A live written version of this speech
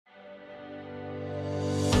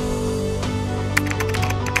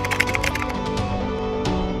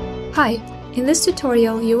Hi! In this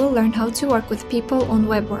tutorial, you will learn how to work with people on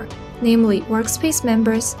WebWork, namely workspace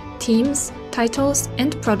members, teams, titles,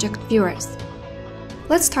 and project viewers.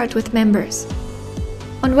 Let's start with members.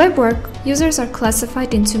 On WebWork, users are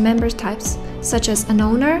classified into member types, such as an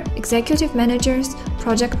owner, executive managers,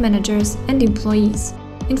 project managers, and employees.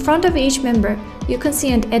 In front of each member, you can see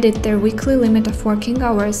and edit their weekly limit of working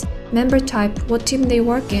hours, member type, what team they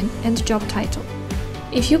work in, and job title.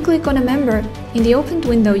 If you click on a member, in the opened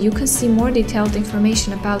window you can see more detailed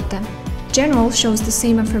information about them. General shows the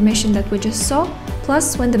same information that we just saw,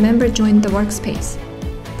 plus when the member joined the workspace.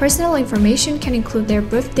 Personal information can include their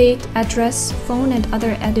birth date, address, phone, and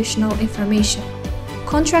other additional information.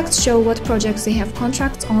 Contracts show what projects they have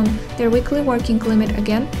contracts on, their weekly working limit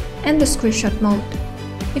again, and the screenshot mode.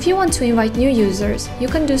 If you want to invite new users, you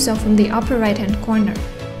can do so from the upper right-hand corner.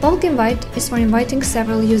 Bulk invite is for inviting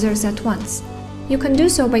several users at once. You can do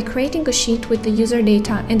so by creating a sheet with the user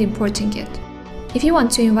data and importing it. If you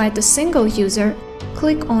want to invite a single user,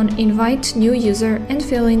 click on Invite New User and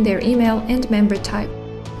fill in their email and member type.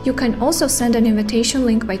 You can also send an invitation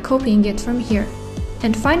link by copying it from here.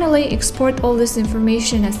 And finally, export all this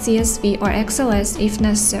information as CSV or XLS if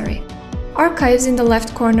necessary. Archives in the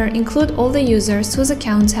left corner include all the users whose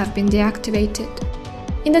accounts have been deactivated.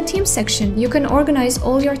 In the Teams section, you can organize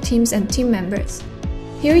all your teams and team members.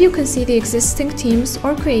 Here you can see the existing teams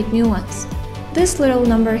or create new ones. This little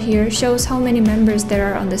number here shows how many members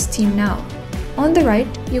there are on this team now. On the right,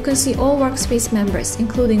 you can see all workspace members,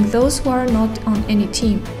 including those who are not on any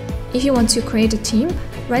team. If you want to create a team,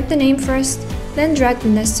 write the name first, then drag the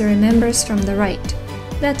necessary members from the right.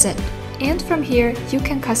 That's it. And from here, you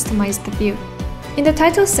can customize the view. In the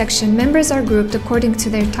Titles section, members are grouped according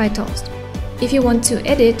to their titles. If you want to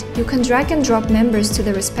edit, you can drag and drop members to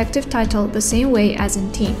the respective title the same way as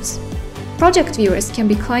in Teams. Project viewers can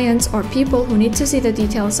be clients or people who need to see the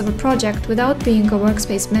details of a project without being a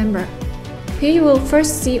workspace member. Here you will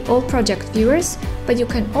first see all project viewers, but you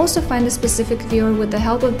can also find a specific viewer with the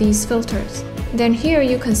help of these filters. Then here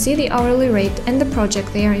you can see the hourly rate and the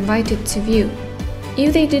project they are invited to view.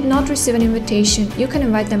 If they did not receive an invitation, you can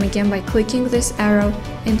invite them again by clicking this arrow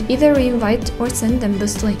and either re-invite or send them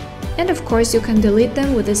this link. And of course, you can delete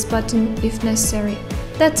them with this button if necessary.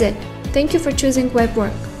 That's it. Thank you for choosing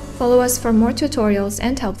WebWork. Follow us for more tutorials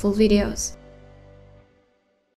and helpful videos.